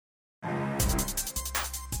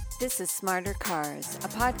This is Smarter Cars, a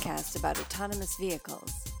podcast about autonomous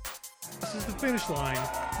vehicles. This is the finish line.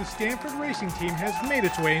 The Stanford racing team has made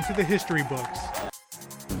its way into the history books.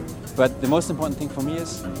 But the most important thing for me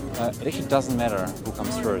is it actually doesn't matter who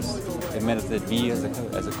comes first. It matters that we as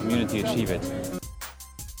a community achieve it.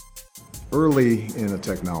 Early in a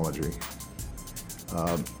technology,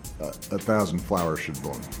 1,000 flowers should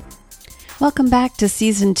bloom. Welcome back to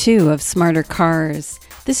Season 2 of Smarter Cars.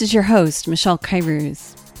 This is your host, Michelle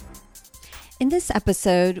Kairouz. In this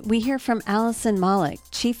episode, we hear from Allison Malik,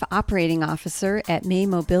 Chief Operating Officer at May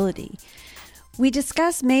Mobility. We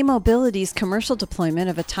discuss May Mobility's commercial deployment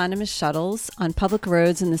of autonomous shuttles on public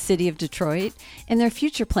roads in the city of Detroit and their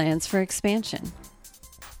future plans for expansion.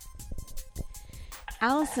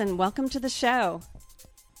 Allison, welcome to the show.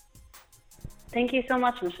 Thank you so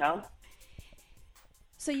much, Michelle.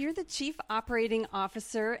 So you're the Chief Operating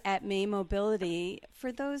Officer at May Mobility.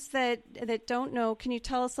 For those that don't know, can you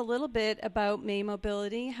tell us a little bit about May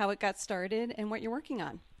Mobility, how it got started, and what you're working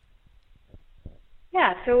on?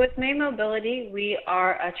 Yeah, so with May Mobility, we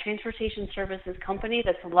are a transportation services company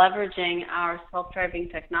that's leveraging our self-driving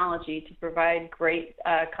technology to provide great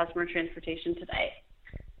customer transportation today.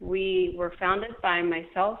 We were founded by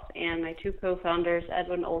myself and my two co-founders,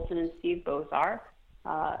 Edwin Olson and Steve Bozar.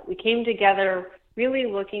 We came together really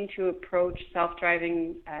looking to approach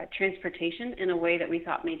self-driving transportation in a way that we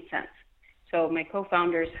thought made sense. So my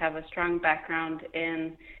co-founders have a strong background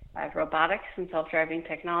in robotics and self-driving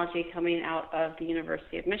technology coming out of the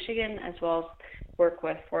University of Michigan, as well as work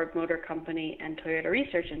with Ford Motor Company and Toyota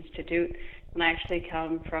Research Institute. And I actually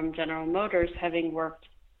come from General Motors, having worked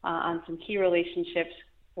on some key relationships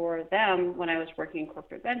for them when I was working in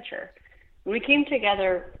corporate venture. And we came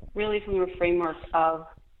together really from a framework of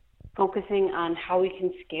focusing on how we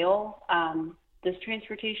can scale this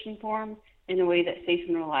transportation form in a way that's safe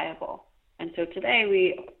and reliable. And so today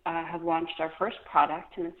we have launched our first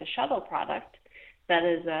product, and it's a shuttle product that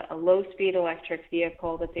is a low-speed electric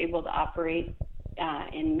vehicle that's able to operate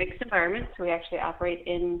in mixed environments. So we actually operate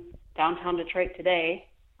in downtown Detroit today,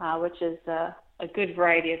 which is a good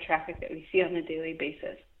variety of traffic that we see on a daily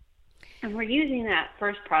basis. And we're using that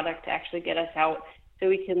first product to actually get us out so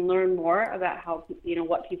we can learn more about how,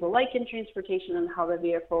 what people like in transportation and how the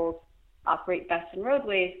vehicles operate best in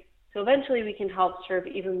roadways. So eventually we can help serve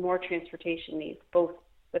even more transportation needs, both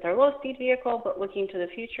with our low-speed vehicle, but looking to the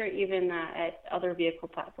future, even at other vehicle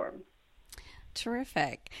platforms.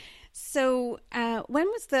 Terrific. So when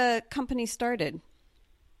was the company started?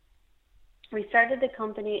 We started the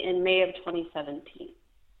company in May of 2017.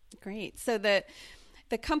 Great. So the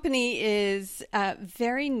company is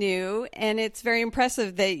very new, and it's very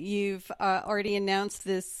impressive that you've already announced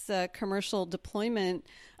this commercial deployment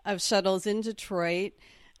of shuttles in Detroit.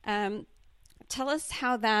 Tell us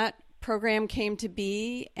how that program came to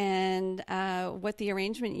be and what the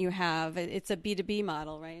arrangement you have. It's a B2B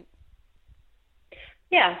model, right?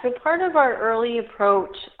 Yeah, so part of our early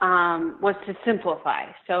approach was to simplify.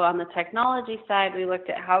 So on the technology side, we looked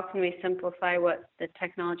at how can we simplify what the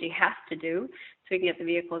technology has to do so we can get the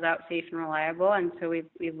vehicles out safe and reliable. And so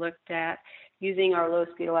we've looked at using our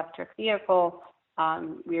low-speed electric vehicle.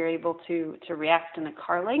 We are able to react in a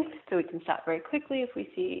car length, so we can stop very quickly if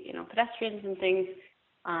we see pedestrians and things.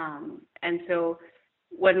 And so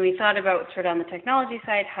when we thought about sort of on the technology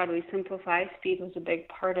side, how do we simplify? Speed was a big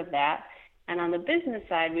part of that. And on the business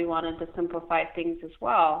side, we wanted to simplify things as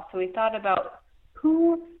well. So we thought about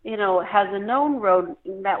who, has a known road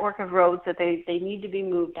network of roads that they need to be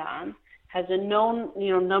moved on, has a known,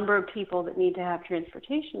 number of people that need to have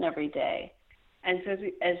transportation every day. And so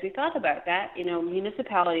as we thought about that,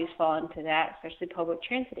 municipalities fall into that, especially public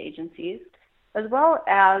transit agencies, as well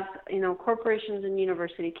as, corporations and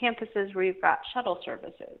university campuses where you've got shuttle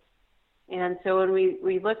services. And so when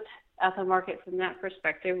we looked at the market from that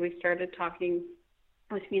perspective, we started talking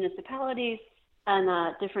with municipalities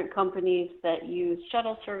and different companies that use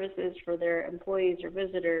shuttle services for their employees or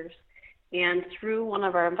visitors. And through one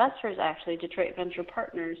of our investors, actually, Detroit Venture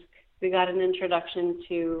Partners, we got an introduction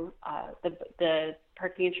to the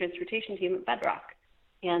parking and transportation team at Bedrock.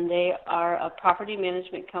 And they are a property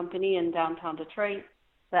management company in downtown Detroit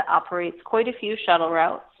that operates quite a few shuttle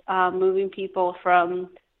routes, moving people from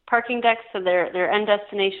parking decks to their end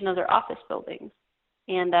destination of their office buildings.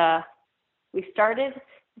 And we started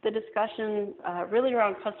the discussion really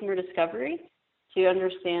around customer discovery to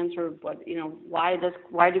understand sort of what, why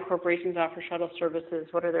do corporations offer shuttle services?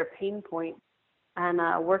 What are their pain points? And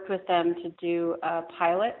worked with them to do a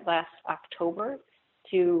pilot last October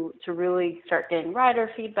to really start getting rider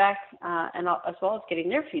feedback and as well as getting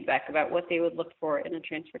their feedback about what they would look for in a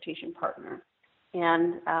transportation partner.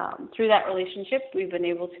 And through that relationship, we've been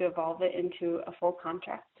able to evolve it into a full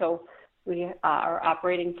contract. So we are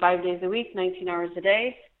operating 5 days a week, 19 hours a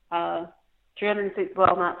day, 360,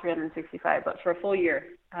 well, not 365, but for a full year,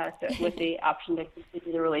 so with the option to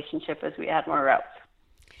continue the relationship as we add more routes.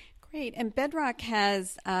 Great. And Bedrock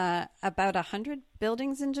has about 100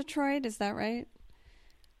 buildings in Detroit. Is that right?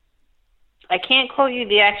 I can't quote you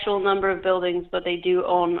the actual number of buildings, but they do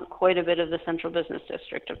own quite a bit of the central business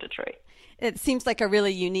district of Detroit. It seems like a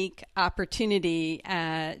really unique opportunity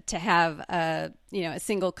to have a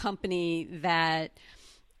single company that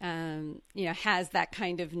has that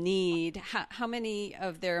kind of need. How many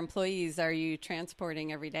of their employees are you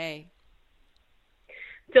transporting every day?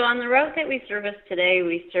 So on the route that we service today,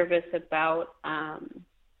 we service about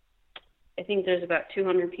I think there's about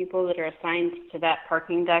 200 people that are assigned to that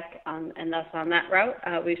parking deck, and thus on that route.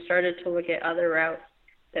 We've started to look at other routes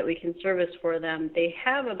that we can service for them. They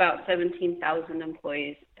have about 17,000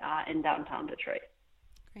 employees in downtown Detroit.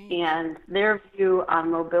 Great. And their view on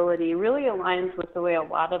mobility really aligns with the way a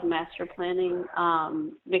lot of master planning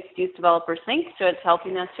mixed-use developers think. So it's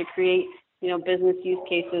helping us to create, business use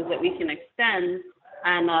cases that we can extend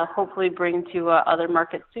and hopefully bring to other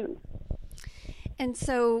markets soon. And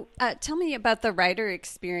so tell me about the rider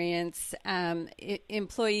experience.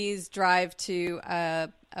 Employees drive to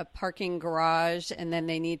a parking garage and then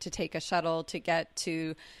they need to take a shuttle to get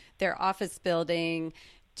to their office building.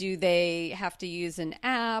 Do they have to use an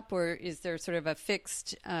app, or is there sort of a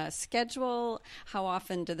fixed schedule? How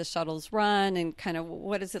often do the shuttles run, and kind of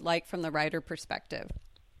what is it like from the rider perspective?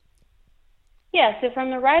 Yeah, so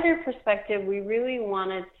from the rider perspective, we really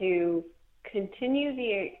wanted to continue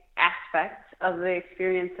the aspects of the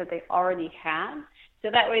experience that they already had. So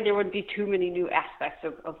that way there wouldn't be too many new aspects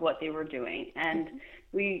of what they were doing. And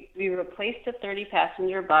we replaced a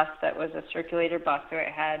 30-passenger bus that was a circulator bus, so it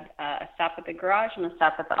had a stop at the garage and a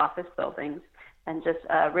stop at the office buildings, and just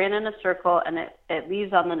ran in a circle, and it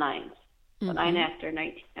leaves on the 9s, so 9 after,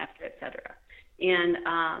 19 after, et cetera.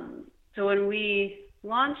 And so when we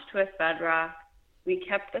launched with Bedrock, we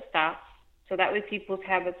kept the stops, so that way people's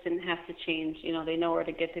habits didn't have to change. They know where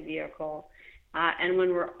to get the vehicle. And when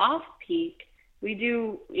we're off-peak, we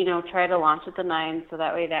do, try to launch at the 9, so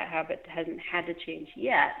that way that habit hasn't had to change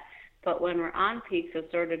yet. But when we're on peak, so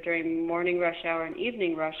sort of during morning rush hour and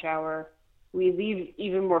evening rush hour, we leave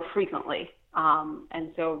even more frequently.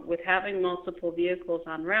 And so with having multiple vehicles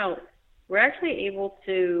en route, we're actually able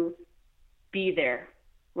to be there.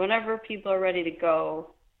 Whenever people are ready to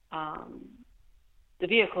go, the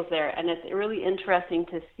vehicle's there. And it's really interesting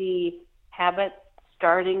to see habits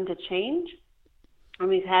starting to change. And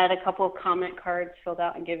we've had a couple of comment cards filled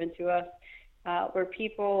out and given to us where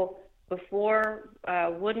people before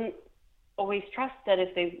wouldn't always trust that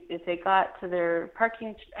if they got to their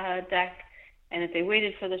parking deck and if they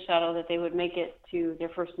waited for the shuttle, that they would make it to their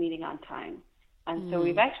first meeting on time. And so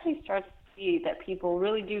we've actually started to see that people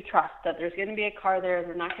really do trust that there's going to be a car there.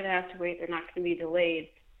 They're not going to have to wait. They're not going to be delayed.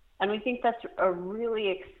 And we think that's a really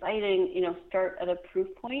exciting, start at a proof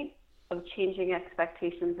point of changing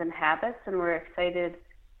expectations and habits, and we're excited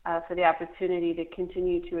for the opportunity to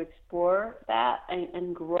continue to explore that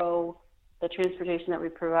and grow the transportation that we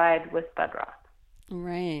provide with Bedrock.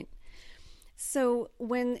 Right. So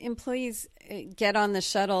when employees get on the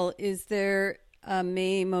shuttle, is there a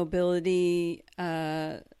May Mobility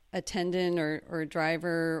attendant or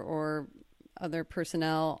driver or other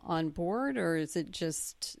personnel on board, or is it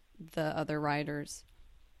just the other riders?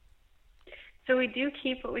 So we do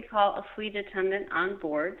keep what we call a fleet attendant on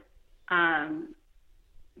board.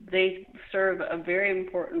 They serve a very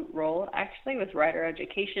important role, actually, with rider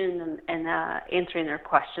education and answering their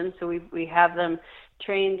questions. So we have them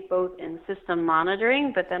trained both in system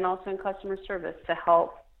monitoring, but then also in customer service to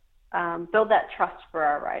help build that trust for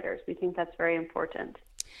our riders. We think that's very important.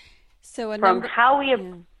 So how we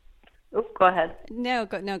go ahead. No,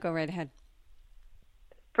 go right ahead.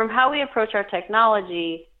 From how we approach our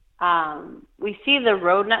technology, we see the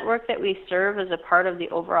road network that we serve as a part of the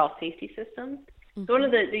overall safety system. Mm-hmm. So one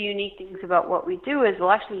of the unique things about what we do is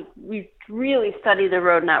we really study the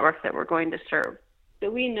road network that we're going to serve. So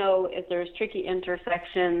we know if there's tricky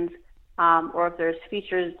intersections or if there's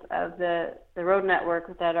features of the road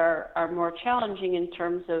network that are more challenging in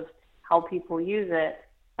terms of how people use it.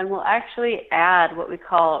 And we'll actually add what we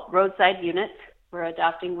call roadside units. We're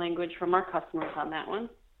adopting language from our customers on that one.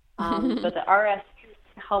 But the RSUs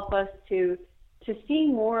help us to see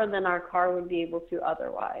more than our car would be able to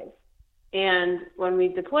otherwise. And when we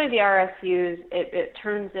deploy the RSUs, it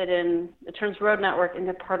turns road network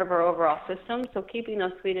into part of our overall system. So keeping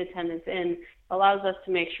those fleet attendants in allows us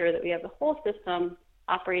to make sure that we have the whole system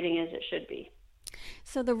operating as it should be.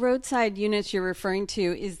 So the roadside units you're referring to,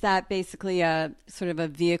 is that basically a sort of a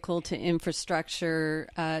vehicle to infrastructure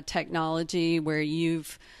technology where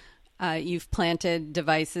you've planted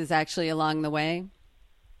devices actually along the way?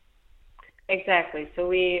 Exactly. So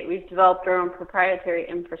we've developed our own proprietary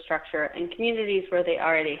infrastructure in communities where they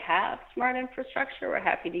already have smart infrastructure. We're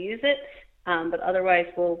happy to use it. But otherwise,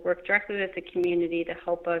 we'll work directly with the community to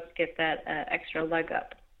help us get that extra leg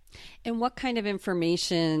up. And what kind of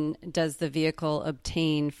information does the vehicle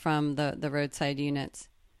obtain from the roadside units?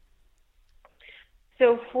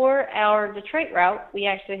 So for our Detroit route, we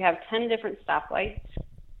actually have 10 different stoplights.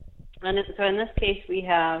 And so in this case, we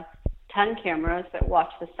have 10 cameras that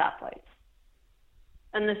watch the stoplights.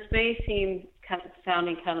 And this may seem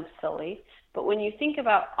sounding kind of silly, but when you think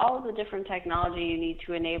about all of the different technology you need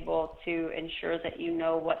to enable to ensure that you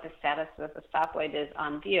know what the status of the stoplight is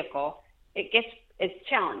on vehicle, it's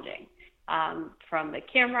challenging. From the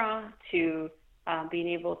camera to being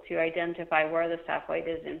able to identify where the stoplight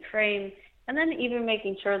is in frame, and then even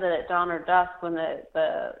making sure that at dawn or dusk when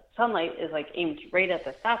the sunlight is like aimed right at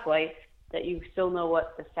the stoplight, that you still know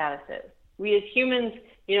what the status is. We as humans,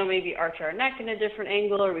 maybe arch our neck in a different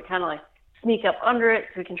angle, or we kind of like sneak up under it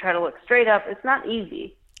so we can try to look straight up. It's not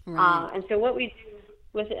easy. Right. And so what we do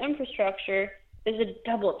with the infrastructure is a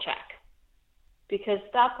double check, because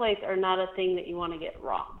stoplights are not a thing that you want to get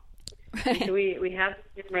wrong. Right. So we have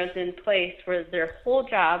cameras in place where their whole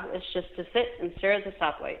job is just to sit and stare at the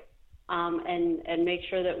stoplight and make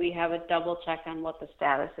sure that we have a double check on what the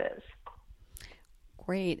status is.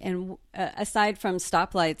 Great. And aside from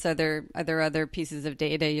stoplights, are there other pieces of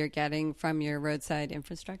data you're getting from your roadside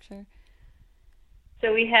infrastructure?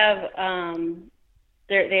 So we have,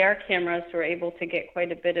 they are cameras, so we're able to get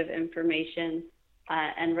quite a bit of information.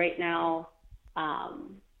 And right now,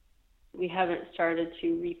 we haven't started to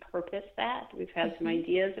repurpose that. We've had some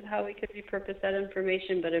ideas of how we could repurpose that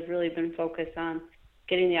information, but have really been focused on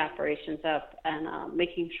getting the operations up and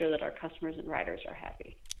making sure that our customers and riders are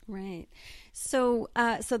happy. Right. So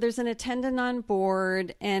there's an attendant on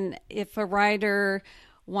board, and if a rider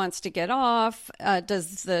wants to get off,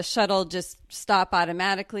 does the shuttle just stop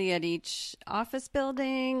automatically at each office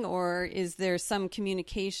building, or is there some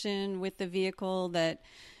communication with the vehicle that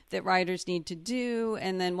riders need to do?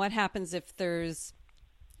 And then what happens if there's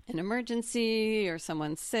an emergency or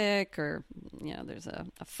someone's sick, or there's a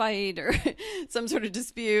fight or some sort of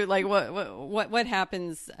dispute? Like what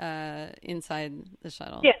happens inside the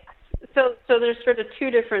shuttle? Yeah. So there's sort of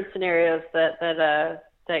two different scenarios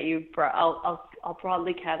that you brought. I'll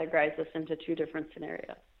broadly categorize this into two different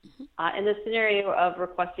scenarios. Mm-hmm. In the scenario of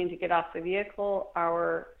requesting to get off the vehicle,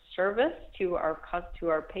 our service to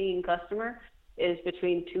our paying customer is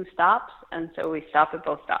between two stops, and so we stop at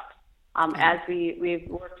both stops. As we've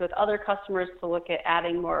worked with other customers to look at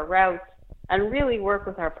adding more routes and really work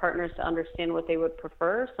with our partners to understand what they would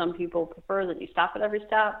prefer. Some people prefer that you stop at every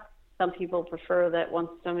stop. Some people prefer that once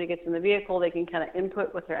somebody gets in the vehicle, they can kind of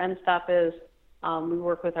input what their end stop is. We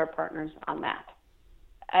work with our partners on that.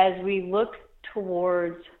 As we look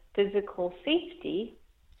towards physical safety,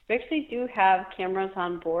 we actually do have cameras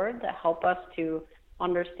on board that help us to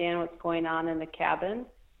understand what's going on in the cabin.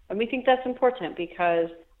 And we think that's important because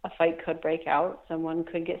a fight could break out, someone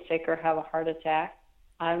could get sick or have a heart attack.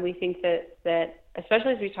 And we think that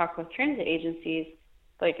especially as we talk with transit agencies,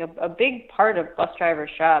 like a big part of bus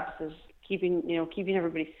drivers' jobs is keeping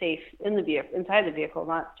everybody safe in the vehicle, inside the vehicle,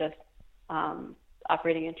 not just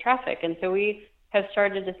operating in traffic. And so we have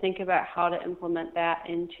started to think about how to implement that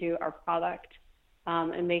into our product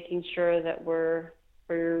and making sure that we're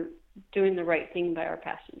doing the right thing by our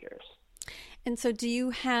passengers. And so do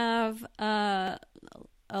you have a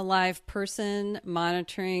live person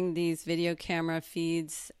monitoring these video camera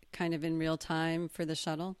feeds kind of in real time for the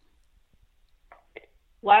shuttle?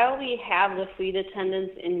 While we have the fleet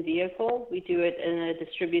attendants in vehicle, we do it in a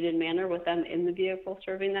distributed manner with them in the vehicle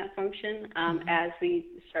serving that function. As we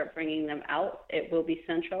start bringing them out, it will be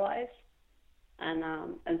centralized.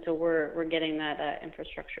 And so we're getting that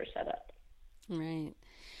infrastructure set up. Right.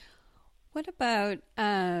 What about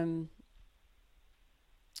in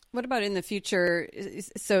the future?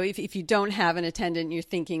 So if you don't have an attendant, you're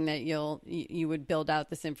thinking that you would build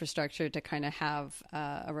out this infrastructure to kind of have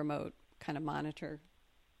a remote kind of monitor.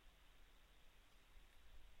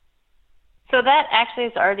 So that actually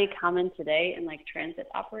is already common today in like transit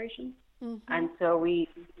operations. Mm-hmm. And so we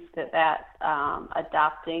think that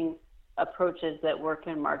adopting approaches that work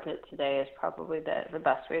in market today is probably the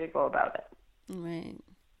best way to go about it. Right.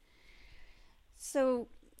 So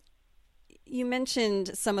you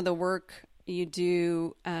mentioned some of the work you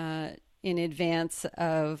do in advance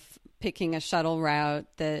of picking a shuttle route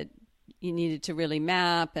that you needed to really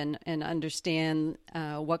map and understand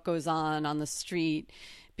what goes on the street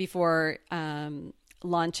before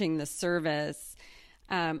launching the service.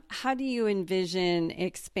 How do you envision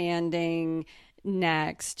expanding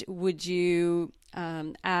next? Would you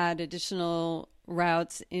add additional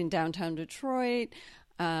routes in downtown Detroit,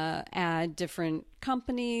 add different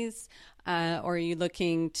companies, or are you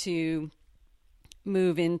looking to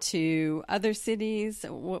move into other cities?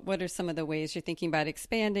 What are some of the ways you're thinking about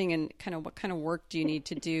expanding, and kind of what kind of work do you need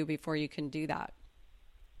to do before you can do that?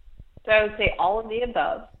 So I would say all of the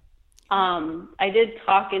above. I did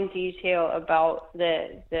talk in detail about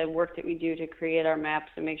the work that we do to create our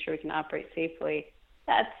maps and make sure we can operate safely.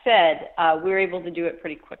 That said, we were able to do it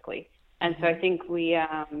pretty quickly. And so I think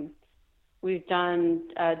we've done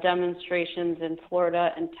demonstrations in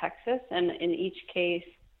Florida and Texas, and in each case,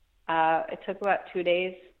 it took about 2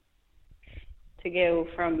 days to go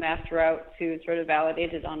from mapped route to sort of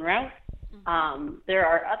validated on route. There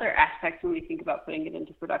are other aspects when we think about putting it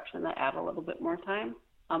into production that add a little bit more time,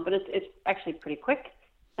 but it's actually pretty quick.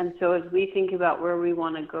 And so as we think about where we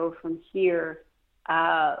want to go from here,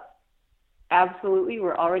 absolutely,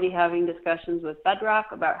 we're already having discussions with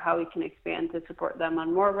Bedrock about how we can expand to support them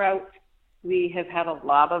on more routes. We have had a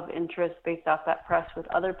lot of interest based off that press with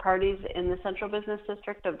other parties in the Central Business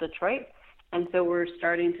District of Detroit. And so we're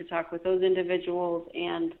starting to talk with those individuals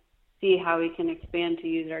and see how we can expand to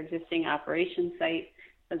use our existing operation site,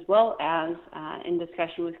 as well as in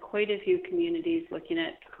discussion with quite a few communities looking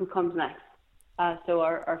at who comes next. So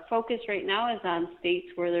our focus right now is on states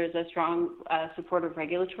where there's a strong supportive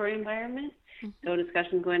regulatory environment. So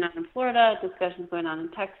discussions going on in Florida, discussions going on in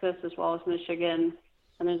Texas, as well as Michigan.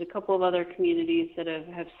 And there's a couple of other communities that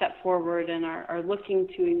have stepped forward and are looking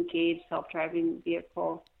to engage self-driving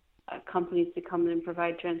vehicle companies to come in and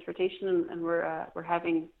provide transportation. And we're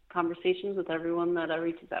having conversations with everyone that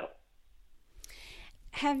reaches out.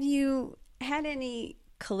 Have you had any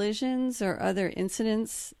collisions or other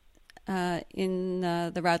incidents in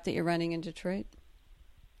the route that you're running in Detroit?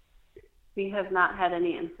 We have not had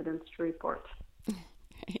any incidents to report.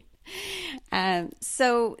 Right.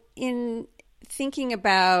 So in thinking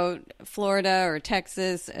about Florida or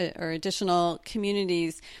Texas or additional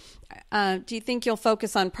communities, do you think you'll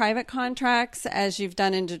focus on private contracts as you've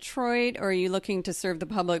done in Detroit, or are you looking to serve the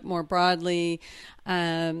public more broadly?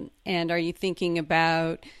 And are you thinking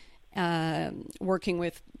about working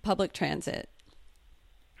with public transit?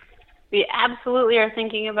 We absolutely are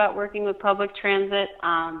thinking about working with public transit.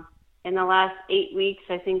 In the last 8 weeks,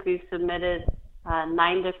 I think we've submitted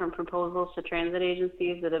 9 different proposals to transit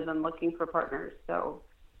agencies that have been looking for partners. So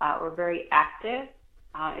we're very active.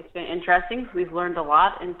 It's been interesting. We've learned a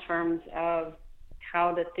lot in terms of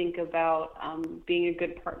how to think about being a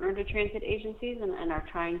good partner to transit agencies, and are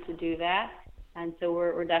trying to do that. And so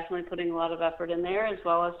we're definitely putting a lot of effort in there, as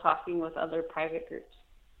well as talking with other private groups.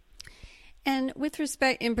 And with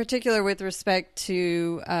respect, in particular, with respect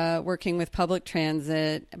to working with public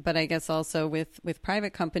transit, but I guess also with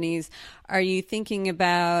private companies, are you thinking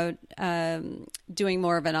about doing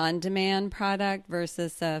more of an on-demand product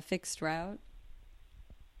versus a fixed route?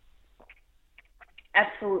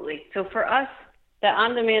 Absolutely. So for us, the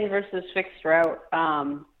on-demand versus fixed route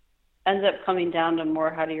ends up coming down to more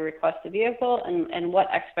how do you request a vehicle and what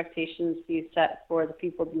expectations do you set for the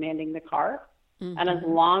people demanding the car. Mm-hmm. And as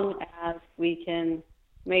long as we can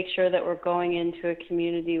make sure that we're going into a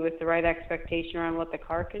community with the right expectation around what the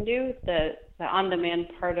car can do, the on-demand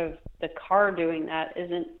part of the car doing that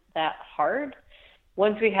isn't that hard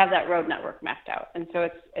once we have that road network mapped out. And so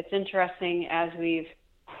it's interesting as we've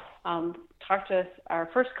talked to our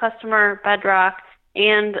first customer, Bedrock,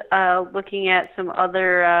 and looking at some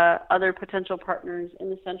other potential partners in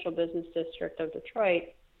the Central Business District of Detroit.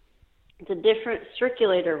 The different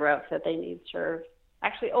circulator routes that they need served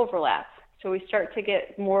actually overlap. So we start to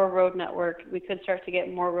get more road network. We could start to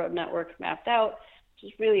get more road networks mapped out,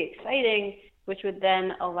 which is really exciting, which would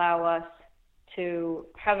then allow us to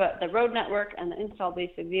have the road network and the install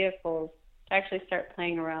base of vehicles to actually start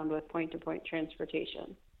playing around with point-to-point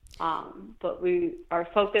transportation. But our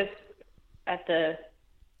focus at the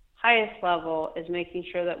highest level is making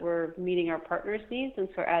sure that we're meeting our partners' needs. And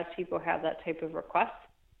so as people have that type of request,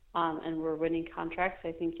 and we're winning contracts,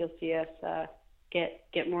 I think you'll see us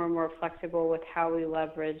get more and more flexible with how we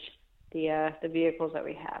leverage the vehicles that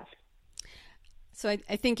we have. So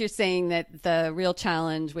I think you're saying that the real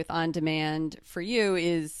challenge with on-demand for you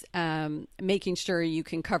is making sure you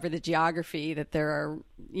can cover the geography, that there are,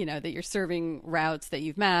 that you're serving routes that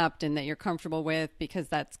you've mapped and that you're comfortable with, because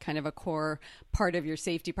that's kind of a core part of your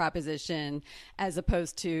safety proposition, as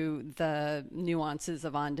opposed to the nuances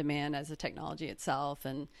of on-demand as a technology itself.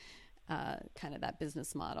 And kind of that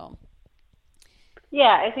business model?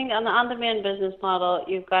 Yeah, I think on the on-demand business model,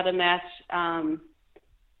 you've got to match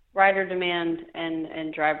rider demand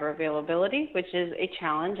and driver availability, which is a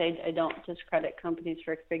challenge. I don't discredit companies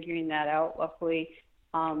for figuring that out. Luckily,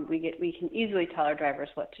 we can easily tell our drivers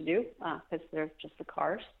what to do because they're just the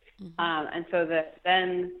cars. And so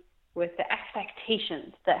then with the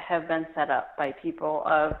expectations that have been set up by people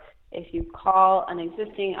of if you call an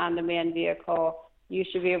existing on-demand vehicle, you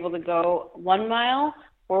should be able to go 1 mile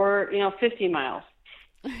or 50 miles.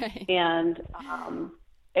 Right. And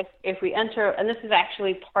if we enter, and this is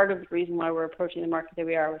actually part of the reason why we're approaching the market that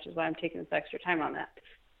we are, which is why I'm taking this extra time on that.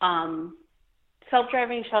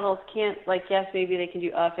 Self-driving shuttles can't, yes, maybe they can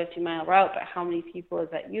do a 50-mile route, but how many people is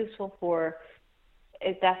that useful for?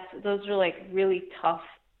 Those are really tough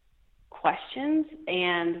questions.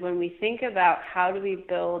 And when we think about how do we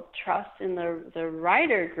build trust in the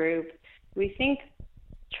rider group, we think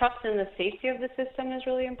trust in the safety of the system is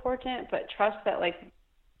really important, but trust that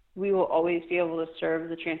we will always be able to serve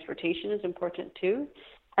the transportation is important too.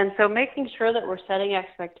 And so making sure that we're setting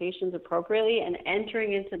expectations appropriately and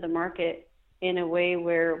entering into the market in a way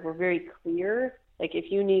where we're very clear.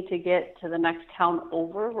 If you need to get to the next town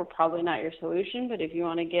over, we're probably not your solution. But if you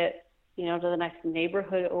want to get, to the next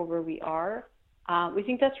neighborhood over, we are. We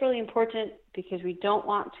think that's really important because we don't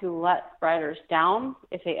want to let riders down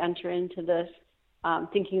if they enter into this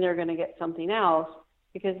thinking they're going to get something else,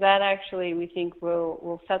 because that actually we think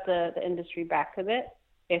will set the industry back a bit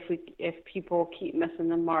if people keep missing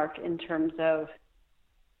the mark in terms of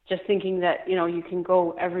just thinking that you can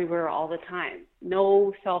go everywhere all the time.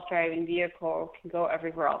 No self-driving vehicle can go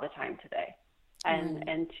everywhere all the time today,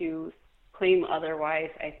 and to claim otherwise,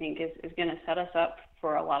 I think is going to set us up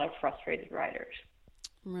for a lot of frustrated riders.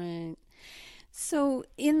 Right. So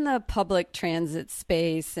in the public transit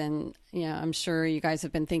space, and I'm sure you guys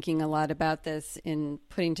have been thinking a lot about this in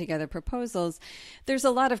putting together proposals, there's a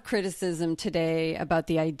lot of criticism today about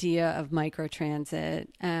the idea of microtransit.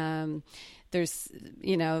 There's,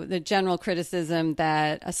 the general criticism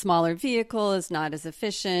that a smaller vehicle is not as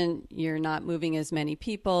efficient, you're not moving as many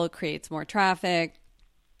people, it creates more traffic,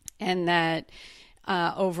 and that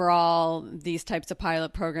overall, these types of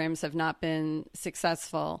pilot programs have not been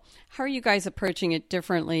successful. How are you guys approaching it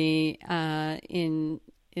differently in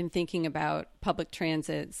thinking about public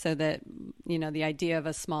transit so that the idea of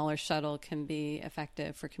a smaller shuttle can be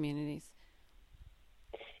effective for communities?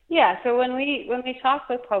 Yeah. So when we talk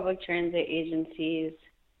with public transit agencies,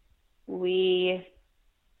 we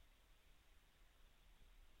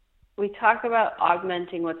talk about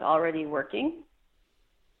augmenting what's already working.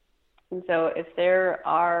 And so if there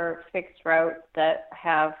are fixed routes that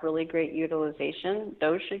have really great utilization,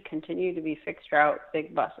 those should continue to be fixed route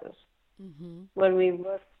big buses. Mm-hmm. When we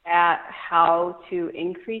look at how to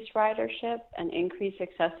increase ridership and increase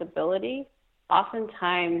accessibility,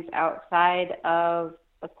 oftentimes outside of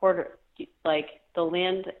the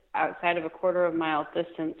land outside of a quarter of a mile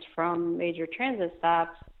distance from major transit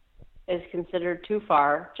stops is considered too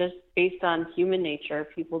far just based on human nature.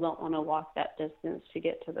 People don't want to walk that distance to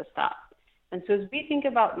get to the stop. And so as we think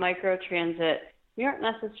about microtransit, we aren't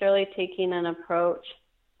necessarily taking an approach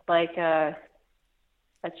like a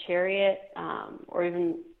Chariot or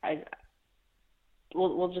even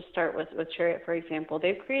we'll just start with Chariot, for example.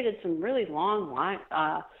 They've created some really long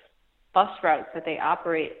bus routes that they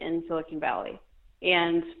operate in Silicon Valley.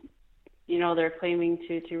 And they're claiming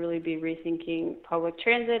to really be rethinking public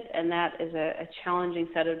transit, and that is a challenging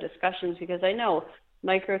set of discussions because I know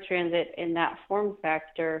microtransit in that form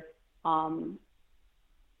factor comes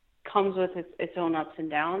with its own ups and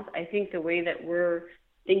downs. I think the way that we're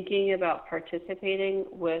thinking about participating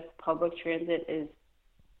with public transit is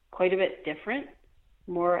quite a bit different,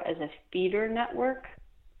 more as a feeder network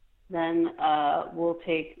than we'll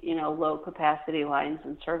take low capacity lines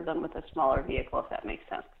and serve them with a smaller vehicle, if that makes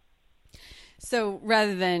sense. So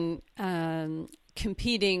rather than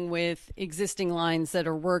competing with existing lines that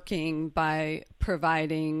are working by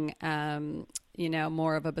providing,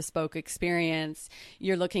 more of a bespoke experience,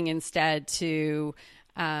 you're looking instead to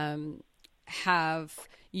have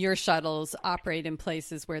your shuttles operate in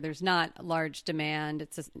places where there's not large demand.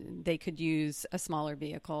 They could use a smaller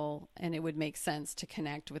vehicle, and it would make sense to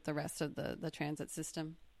connect with the rest of the transit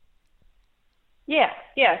system. Yeah.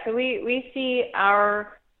 So we see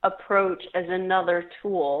our approach as another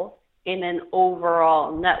tool in an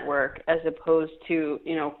overall network as opposed to,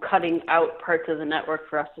 cutting out parts of the network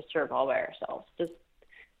for us to serve all by ourselves.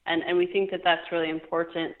 And we think that that's really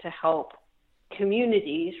important to help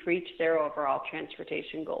communities reach their overall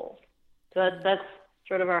transportation goals. So that's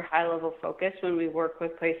sort of our high-level focus when we work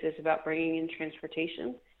with places about bringing in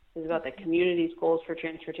transportation. is about the community's goals for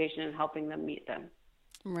transportation and helping them meet them.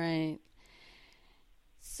 Right.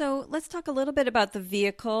 So let's talk a little bit about the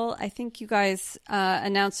vehicle. I think you guys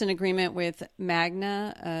announced an agreement with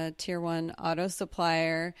Magna, a Tier 1 auto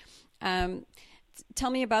supplier.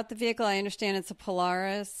 Tell me about the vehicle. I understand it's a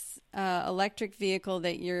Polaris electric vehicle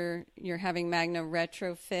that you're having Magna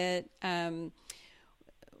retrofit.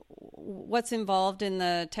 What's involved in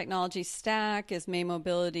the technology stack? Is May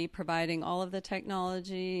Mobility providing all of the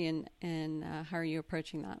technology, and how are you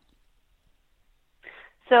approaching that?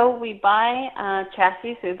 So we buy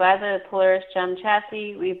chassis. So we buy the Polaris GEM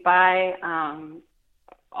chassis. We buy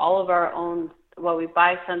all of our own. Well, we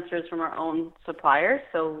buy sensors from our own suppliers.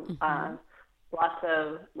 So lots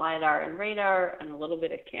of LiDAR and radar, and a little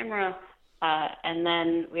bit of camera. And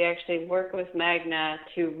then we actually work with Magna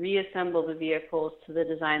to reassemble the vehicles to the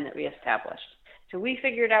design that we established. So we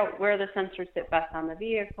figured out where the sensors fit best on the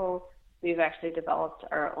vehicle. We've actually developed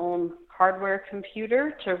our own hardware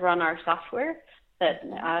computer to run our software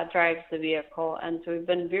that drives the vehicle. And so we've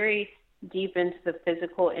been very deep into the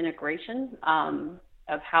physical integration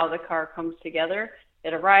of how the car comes together.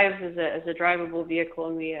 It arrives as a drivable vehicle,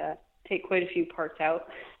 and we take quite a few parts out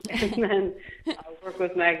and then work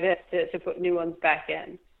with Magna to put new ones back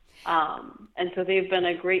in. And so they've been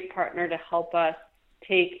a great partner to help us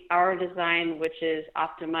take our design, which is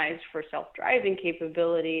optimized for self-driving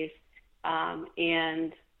capabilities,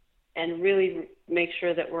 and really make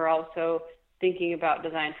sure that we're also thinking about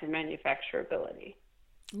design for manufacturability.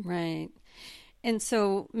 Right. And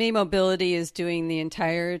so May Mobility is doing the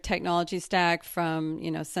entire technology stack from,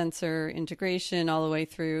 sensor integration all the way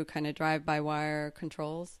through kind of drive-by-wire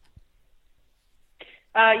controls?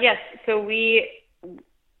 Yes. So we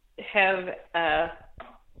have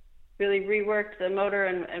really reworked the motor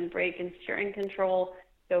and brake and steering control.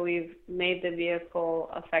 So we've made the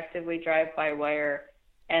vehicle effectively drive-by-wire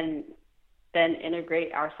and then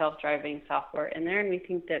integrate our self-driving software in there. And we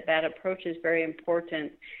think that approach is very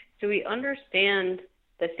important. So we understand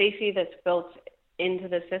the safety that's built into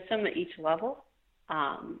the system at each level.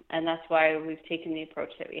 And that's why we've taken the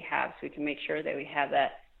approach that we have, so we can make sure that we have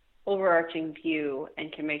that overarching view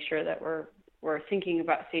and can make sure that we're thinking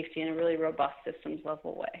about safety in a really robust systems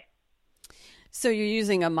level way. So you're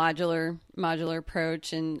using a modular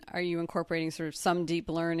approach, and are you incorporating sort of some deep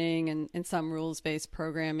learning and some rules-based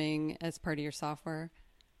programming as part of your software?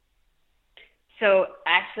 So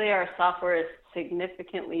actually our software is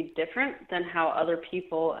significantly different than how other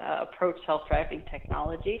people approach self-driving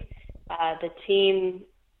technology. The team,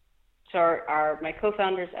 so my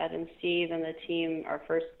co-founders, Ed and Steve, and the team, our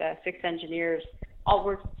first 6 engineers, all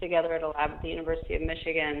worked together at a lab at the University of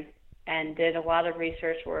Michigan and did a lot of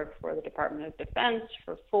research work for the Department of Defense,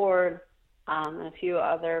 for Ford, and a few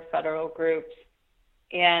other federal groups,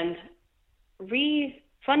 and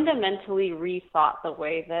fundamentally rethought the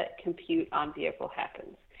way that compute on vehicle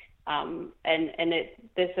happens.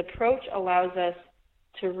 This approach allows us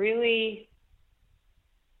to really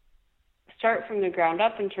start from the ground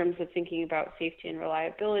up in terms of thinking about safety and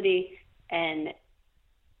reliability and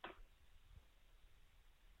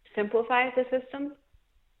simplify the system,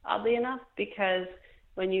 oddly enough, because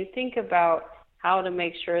when you think about how to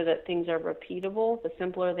make sure that things are repeatable, the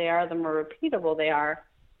simpler they are, the more repeatable they are.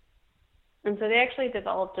 And so they actually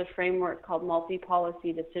developed a framework called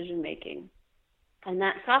multi-policy decision-making. And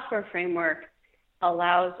that software framework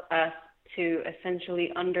allows us to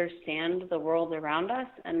essentially understand the world around us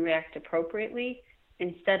and react appropriately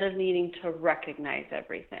instead of needing to recognize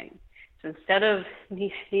everything. So instead of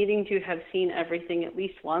needing to have seen everything at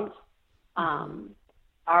least once,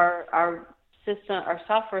 our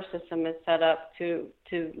software system is set up to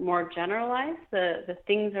more generalize the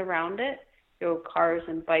things around it. So cars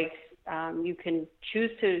and bikes, you can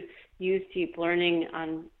choose to use deep learning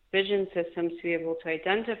on vision systems to be able to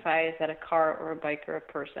identify is that a car or a bike or a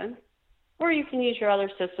person. Or you can use your other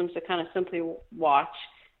systems to kind of simply watch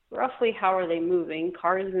roughly how are they moving.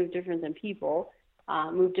 Cars move different than people,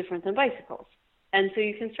 move different than bicycles. And so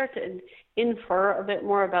you can start to infer a bit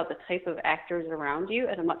more about the type of actors around you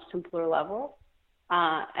at a much simpler level.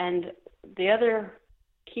 And the other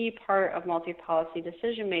key part of multi-policy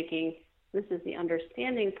decision-making, this is the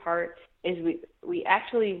understanding part, is we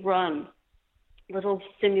actually run little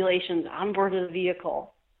simulations on board of the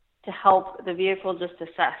vehicle to help the vehicle just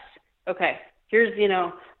assess, okay, here's,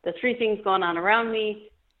 the 3 things going on around me.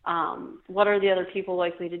 What are the other people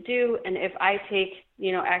likely to do? And if I take,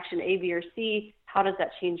 action A, B, or C, how does that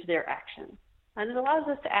change their action? And it allows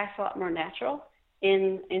us to act a lot more natural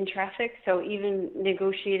in traffic. So even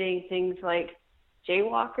negotiating things like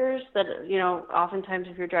jaywalkers that, oftentimes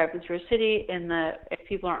if you're driving through a city and if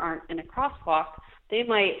people aren't in a crosswalk, they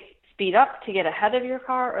might speed up to get ahead of your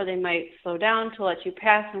car, or they might slow down to let you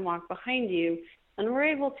pass and walk behind you. And we're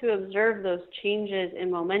able to observe those changes in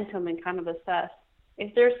momentum and kind of assess.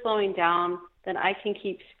 If they're slowing down, then I can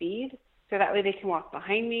keep speed, so that way they can walk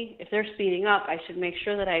behind me. If they're speeding up, I should make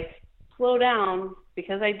sure that I slow down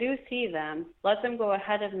because I do see them, let them go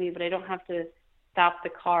ahead of me, but I don't have to stop the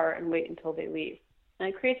car and wait until they leave. And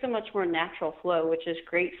it creates a much more natural flow, which is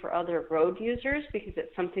great for other road users because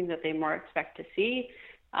it's something that they more expect to see.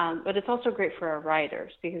 But it's also great for our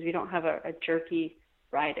riders because we don't have a jerky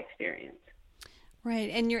ride experience.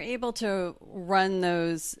 Right. And you're able to run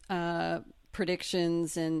those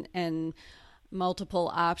predictions and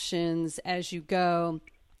multiple options as you go.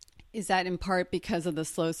 Is that in part because of the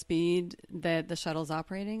slow speed that the shuttle's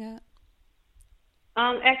operating at?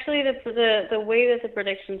 Actually, the way that the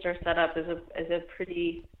predictions are set up is a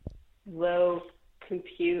pretty low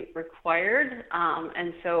compute required,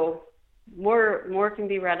 and so more can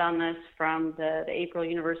be read on this from the April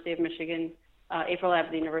University of Michigan, April Lab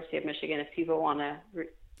at the University of Michigan, if people want to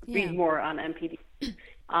read more on MPD.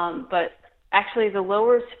 But actually, the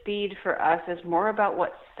lower speed for us is more about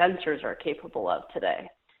what sensors are capable of today.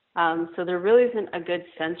 So there really isn't a good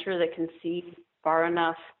sensor that can see far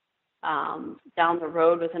enough down the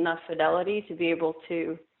road with enough fidelity to be able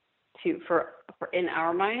to for in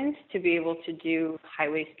our minds to be able to do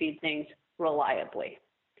highway speed things reliably.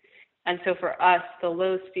 And so for us, the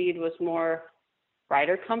low speed was more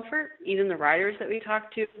rider comfort. Even the riders that we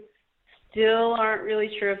talked to still aren't really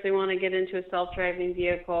sure if they want to get into a self-driving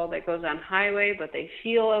vehicle that goes on highway, but they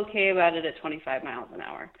feel okay about it at 25 miles an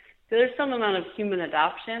hour. So there's some amount of human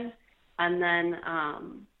adoption, and then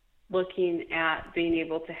looking at being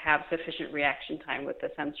able to have sufficient reaction time with the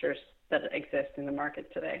sensors that exist in the market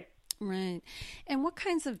today. Right. And what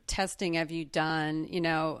kinds of testing have you done? You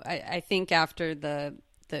know, I think after the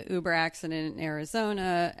Uber accident in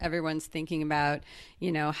Arizona, everyone's thinking about,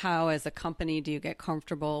 you know, how as a company do you get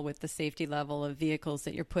comfortable with the safety level of vehicles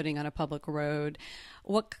that you're putting on a public road?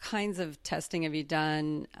 What kinds of testing have you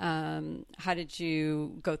done? How did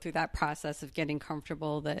you go through that process of getting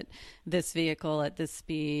comfortable that this vehicle at this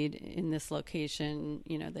speed in this location,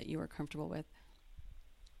 you know, that you were comfortable with?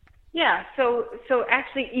 Yeah, so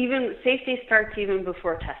actually even safety starts even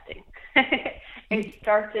before testing. It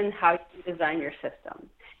starts in how you design your system.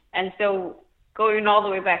 And so going all the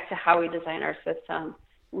way back to how we design our system,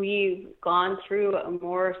 we've gone through a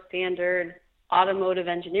more standard automotive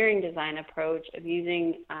engineering design approach of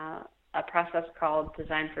using a process called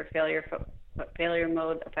design for failure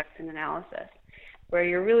mode effects and analysis, where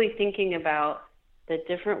you're really thinking about the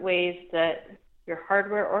different ways that your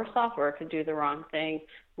hardware or software could do the wrong thing.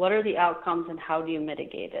 What are the outcomes and how do you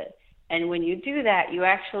mitigate it? And when you do that, you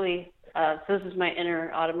actually so this is my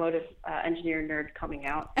inner automotive engineer nerd coming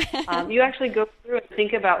out. You actually go through and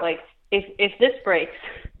think about, like, if this breaks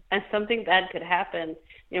and something bad could happen,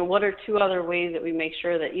 you know, what are two other ways that we make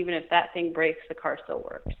sure that even if that thing breaks, the car still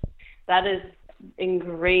works? That is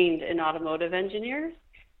ingrained in automotive engineers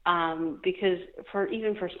because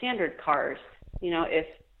even for standard cars, you know, if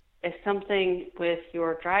something with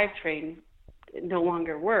your drivetrain no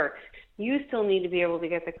longer works, you still need to be able to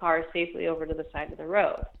get the car safely over to the side of the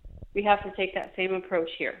road. We have to take that same approach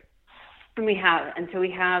here. And we have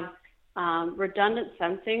redundant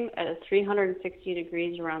sensing at 360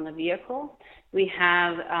 degrees around the vehicle. We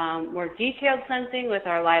have more detailed sensing with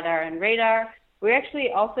our LiDAR and radar. We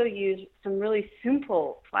actually also use some really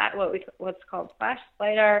simple what's called flash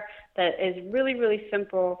LiDAR that is really, really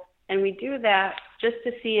simple. And we do that just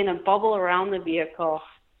to see in a bubble around the vehicle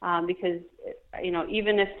because, you know,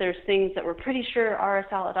 even if there's things that we're pretty sure are a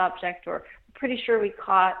solid object or pretty sure we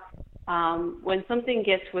caught, when something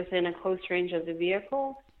gets within a close range of the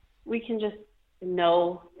vehicle, we can just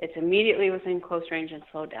know it's immediately within close range and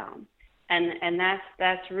slow down. And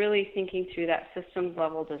that's really thinking through that systems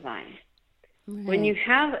level design. Mm-hmm. When you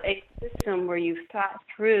have a system where you've thought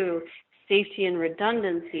through safety and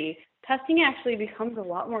redundancy, testing actually becomes a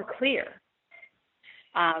lot more clear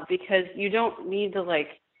because you don't need to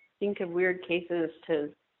think of weird cases to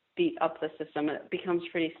beat up the system. It becomes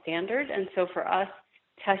pretty standard. And so for us,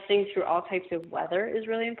 testing through all types of weather is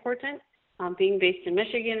really important. Being based in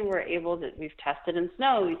Michigan, we've tested in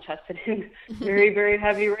snow, we've tested in very, very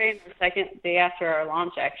heavy rain. The second day after our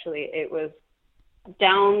launch, actually, it was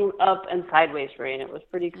down, up, and sideways rain. It was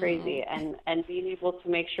pretty crazy. Mm-hmm. And being able to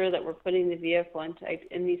make sure that we're putting the vehicle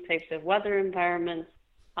in these types of weather environments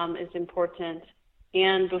is important.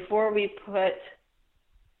 And when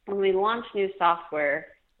we launch new software,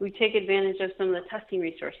 we take advantage of some of the testing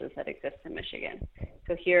resources that exist in Michigan.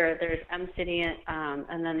 So here there's MCity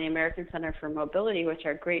and then the American Center for Mobility, which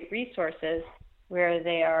are great resources where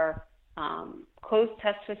they are closed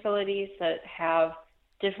test facilities that have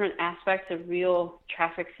different aspects of real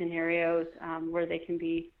traffic scenarios where they can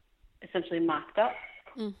be essentially mocked up.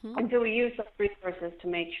 Mm-hmm. And so we use those resources to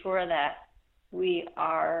make sure that we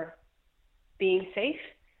are being safe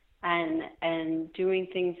and doing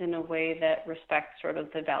things in a way that respects sort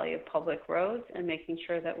of the value of public roads and making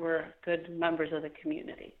sure that we're good members of the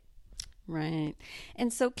community. Right.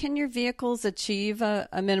 And so can your vehicles achieve a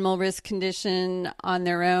minimal risk condition on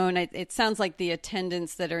their own? It sounds like the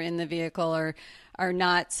attendants that are in the vehicle are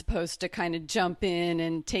not supposed to kind of jump in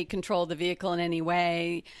and take control of the vehicle in any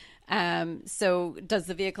way. So does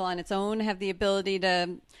the vehicle on its own have the ability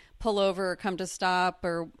to pull over or come to stop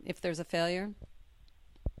or if there's a failure?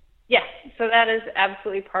 Yes. So that is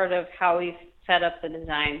absolutely part of how we've set up the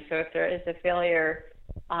design. So if there is a failure,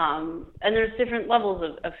 and there's different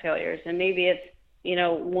levels of failures, and maybe it's,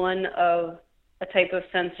 one of a type of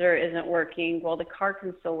sensor isn't working. Well, the car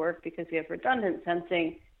can still work because we have redundant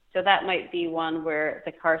sensing. So that might be one where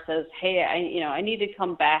the car says, hey, I need to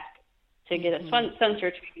come back to get a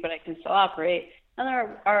sensor tweak, but I can still operate. And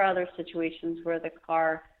there are other situations where the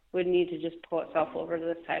car would need to just pull itself over to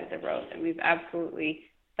the side of the road. And we've absolutely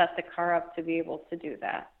set the car up to be able to do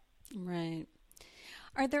that. Right.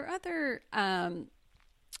 Are there other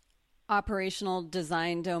operational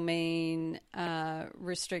design domain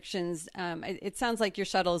restrictions? It sounds like your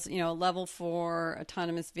shuttle's, a level 4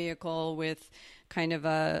 autonomous vehicle with kind of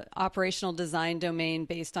a operational design domain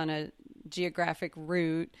based on a geographic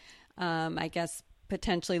route, I guess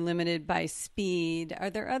potentially limited by speed. Are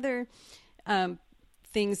there other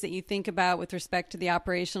things that you think about with respect to the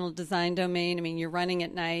operational design domain? I mean, you're running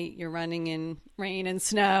at night, you're running in rain and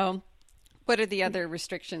snow. What are the other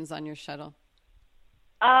restrictions on your shuttle?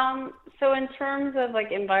 So in terms of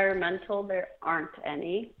environmental, there aren't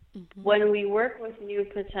any. Mm-hmm. When we work with new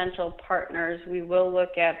potential partners, we will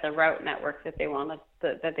look at the route network that they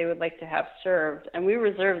would like to have served, and we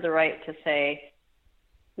reserve the right to say,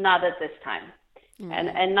 not at this time. Mm-hmm.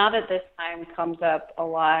 And not at this time comes up a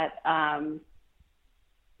lot.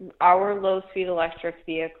 Our low-speed electric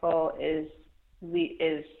vehicle is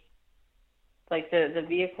like the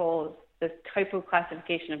vehicle. This type of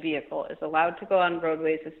classification of vehicle is allowed to go on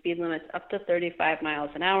roadways with speed limits up to 35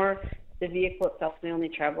 miles an hour. The vehicle itself may only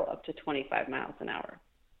travel up to 25 miles an hour,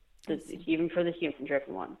 even for the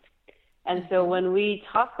human-driven ones. And so when we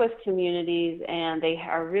talk with communities and they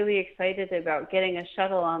are really excited about getting a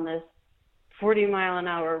shuttle on this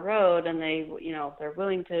 40-mile-an-hour road and they're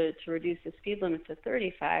willing to reduce the speed limit to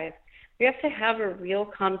 35, we have to have a real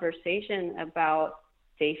conversation about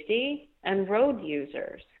safety and road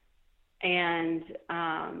users. And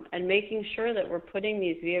making sure that we're putting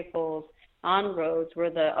these vehicles on roads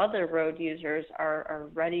where the other road users are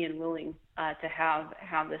ready and willing to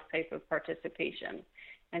have this type of participation.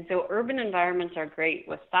 And so urban environments are great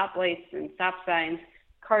with stoplights and stop signs.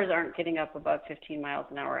 Cars aren't getting up above 15 miles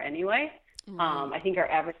an hour anyway. Mm-hmm. I think our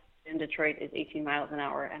average in Detroit is 18 miles an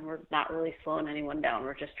hour, and we're not really slowing anyone down.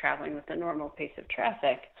 We're just traveling with the normal pace of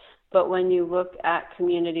traffic. But when you look at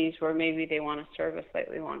communities where maybe they want to serve a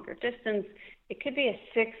slightly longer distance, it could be a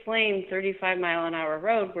 6-lane, 35-mile-an-hour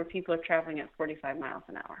road where people are traveling at 45 miles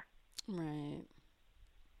an hour. Right.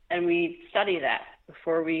 And we study that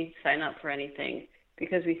before we sign up for anything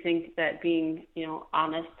because we think that being,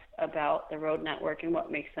 honest about the road network and what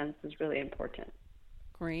makes sense is really important.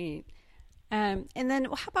 Great. And then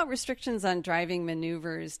how about restrictions on driving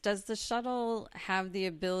maneuvers? Does the shuttle have the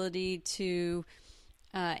ability to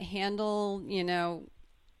handle,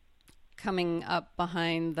 coming up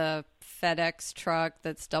behind the FedEx truck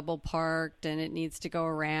that's double parked and it needs to go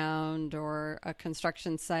around, or a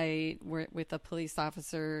construction site with a police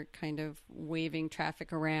officer kind of waving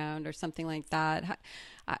traffic around or something like that?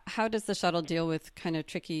 How does the shuttle deal with kind of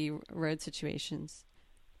tricky road situations?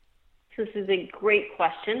 This is a great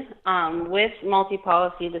question. With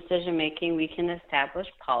multi-policy decision-making, we can establish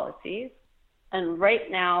policies. And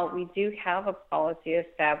right now, we do have a policy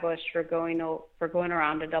established for going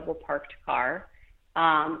around a double-parked car.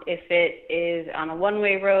 If it is on a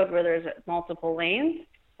one-way road where there's multiple lanes,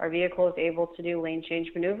 our vehicle is able to do lane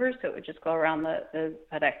change maneuvers, so it would just go around the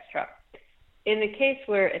FedEx truck. In the case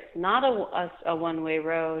where it's not a one-way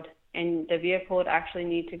road and the vehicle would actually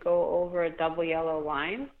need to go over a double yellow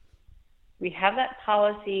line, we have that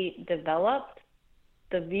policy developed.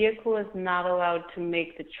 The vehicle is not allowed to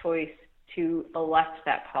make the choice to elect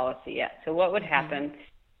that policy yet. So what would happen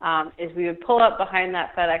is we would pull up behind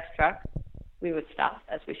that FedEx truck. We would stop,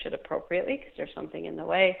 as we should appropriately, because there's something in the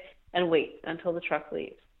way, and wait until the truck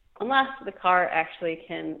leaves. Unless the car actually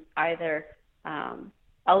can either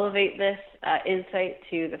elevate this insight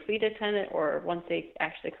to the fleet attendant, or once they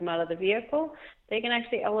actually come out of the vehicle, they can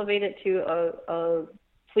actually elevate it to a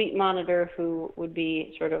fleet monitor who would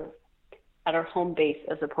be sort of at our home base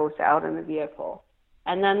as opposed to out in the vehicle.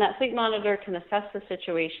 And then that fleet monitor can assess the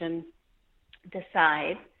situation,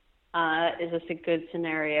 decide, is this a good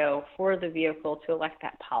scenario for the vehicle to elect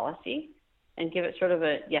that policy, and give it sort of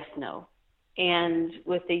a yes-no. And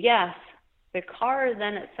with the yes, the car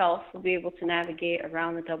then itself will be able to navigate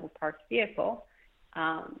around the double parked vehicle.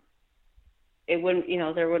 It wouldn't,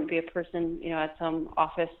 there wouldn't be a person, at some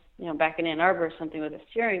office, back in Ann Arbor or something with a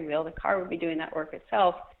steering wheel. The car would be doing that work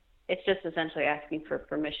itself. It's just essentially asking for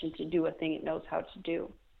permission to do a thing it knows how to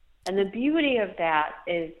do. And the beauty of that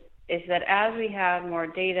is that as we have more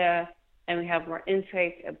data and we have more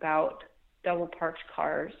insights about double parked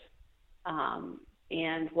cars,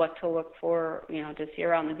 and what to look for, to see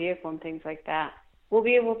around the vehicle and things like that, we'll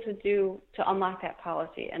be able to unlock that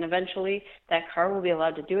policy. And eventually that car will be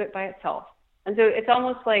allowed to do it by itself. And so it's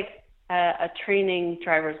almost like a training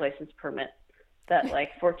driver's license permit that like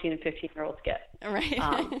 14 and 15-year-olds get. Right.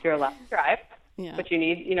 You're allowed to drive, yeah. But you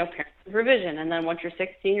need, parent supervision. And then once you're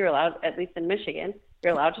 16, you're allowed, at least in Michigan,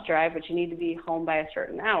 you're allowed to drive, but you need to be home by a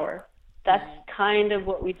certain hour. That's kind of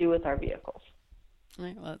what we do with our vehicles.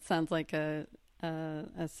 Right. Well, it sounds like a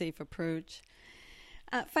safe approach.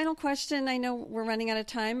 Final question. I know we're running out of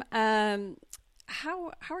time.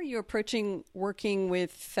 How are you approaching working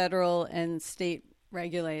with federal and state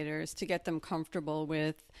regulators to get them comfortable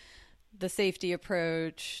with the safety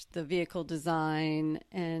approach, the vehicle design,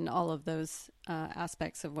 and all of those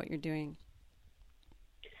aspects of what you're doing?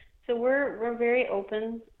 So we're very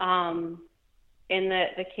open. In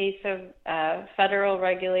the case of federal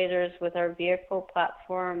regulators with our vehicle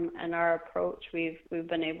platform and our approach, we've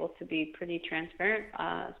been able to be pretty transparent,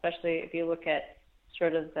 especially if you look at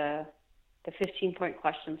sort of the 15-point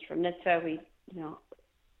questions from NHTSA.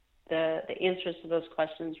 The answers to those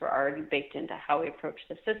questions were already baked into how we approach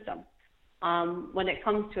the system. When it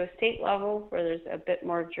comes to a state level, where there's a bit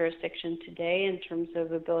more jurisdiction today in terms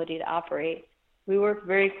of ability to operate, we work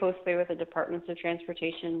very closely with the Departments of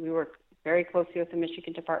Transportation. We work very closely with the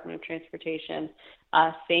Michigan Department of Transportation,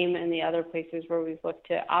 same in the other places where we've looked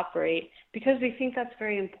to operate, because we think that's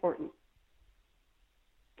very important.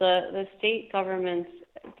 The state government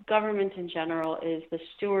in general is the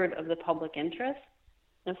steward of the public interest.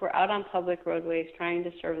 And if we're out on public roadways trying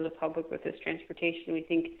to serve the public with this transportation, we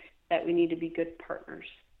think that we need to be good partners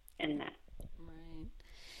in that. Right.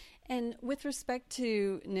 And with respect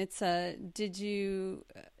to NHTSA, did you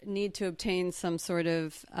need to obtain some sort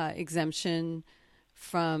of exemption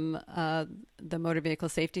from the motor vehicle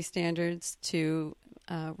safety standards to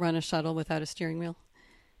run a shuttle without a steering wheel?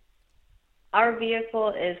 Our vehicle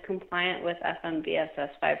is compliant with FMVSS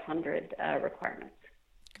 500 requirements.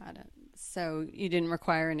 Got it. So you didn't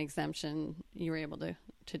require an exemption. You were able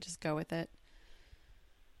to just go with it?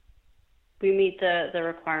 We meet the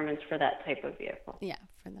requirements for that type of vehicle. Yeah,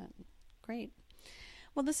 for that. Great.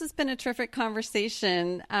 Well, this has been a terrific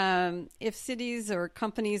conversation. If cities or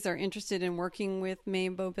companies are interested in working with May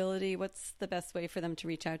Mobility, what's the best way for them to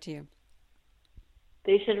reach out to you?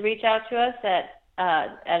 They should reach out to us at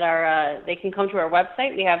our, they can come to our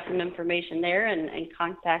website. We have some information there and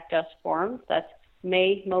contact us forms. That's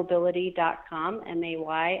maymobility.com,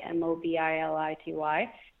 MAYMOBILITY.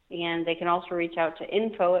 And they can also reach out to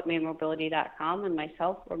info@maymobility.com, and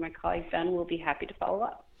myself or my colleague Ben will be happy to follow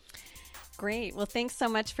up. Great. Well, thanks so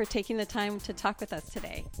much for taking the time to talk with us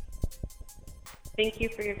today. Thank you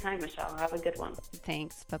for your time, Michelle. Have a good one.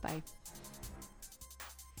 Thanks. Bye-bye.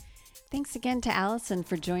 Thanks again to Allison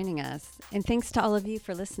for joining us, and thanks to all of you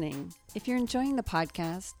for listening. If you're enjoying the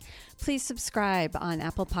podcast, please subscribe on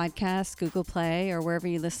Apple Podcasts, Google Play, or wherever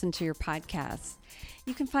you listen to your podcasts.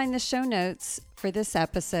 You can find the show notes for this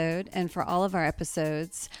episode and for all of our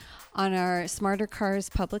episodes on our Smarter Cars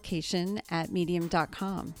publication at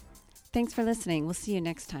medium.com. Thanks for listening. We'll see you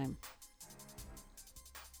next time.